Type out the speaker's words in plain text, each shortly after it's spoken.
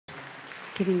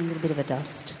giving them a little bit of a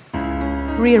dust,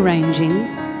 rearranging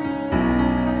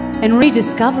and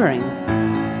rediscovering.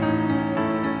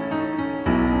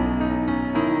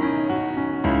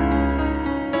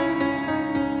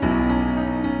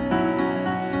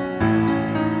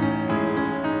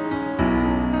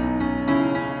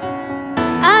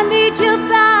 I need your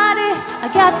body, I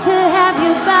got to have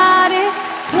your body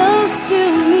close to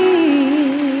me.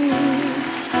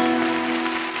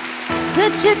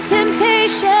 Such a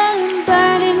temptation,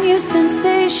 burning your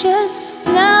sensation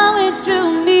flowing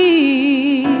through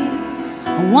me.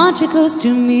 I want you close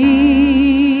to me.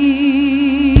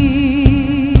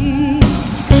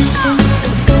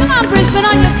 Come on, Brisbane,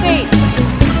 on your feet.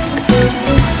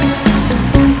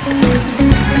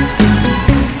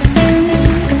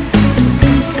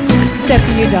 Except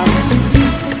for you, darling.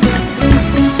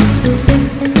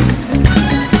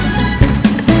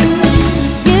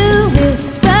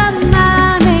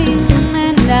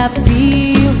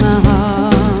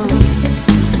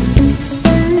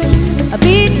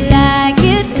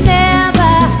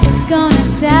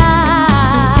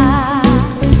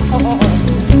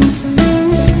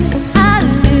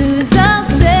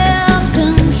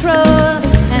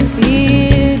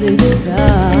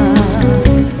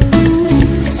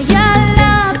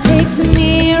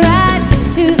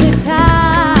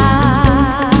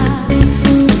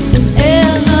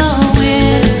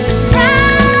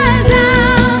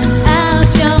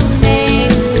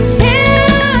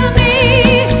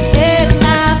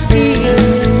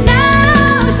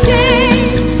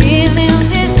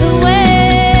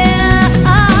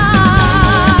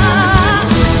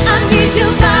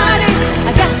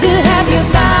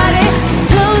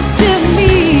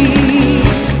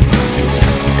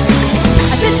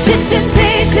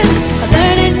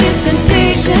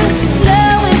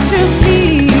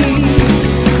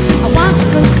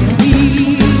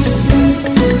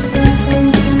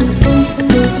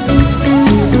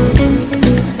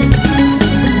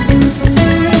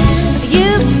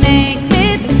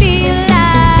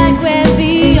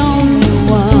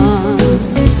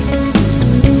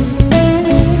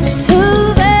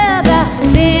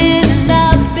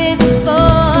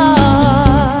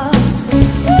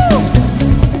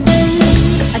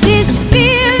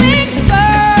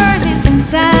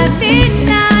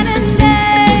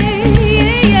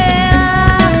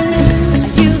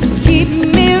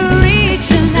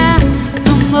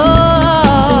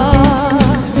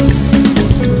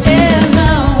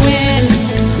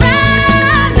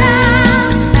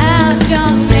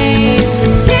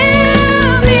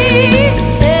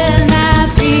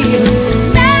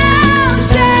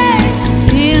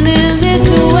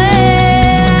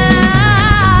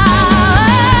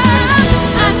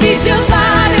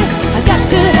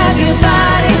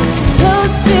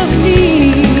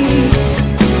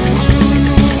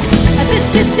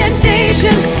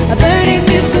 A burning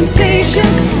new sensation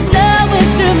flowing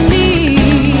through me.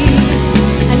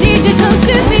 I need you close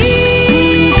to me.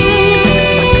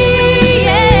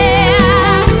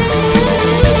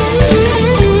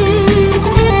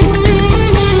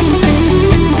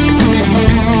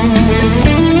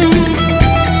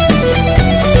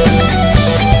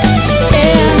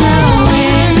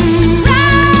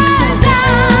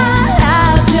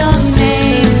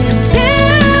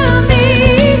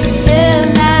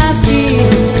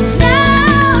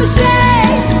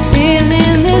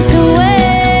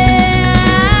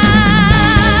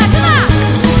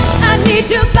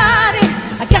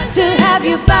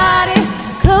 Your body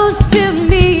close to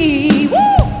me.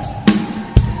 Woo!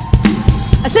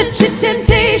 Such a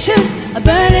temptation, a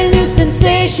burning new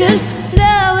sensation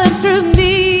flowing through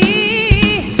me.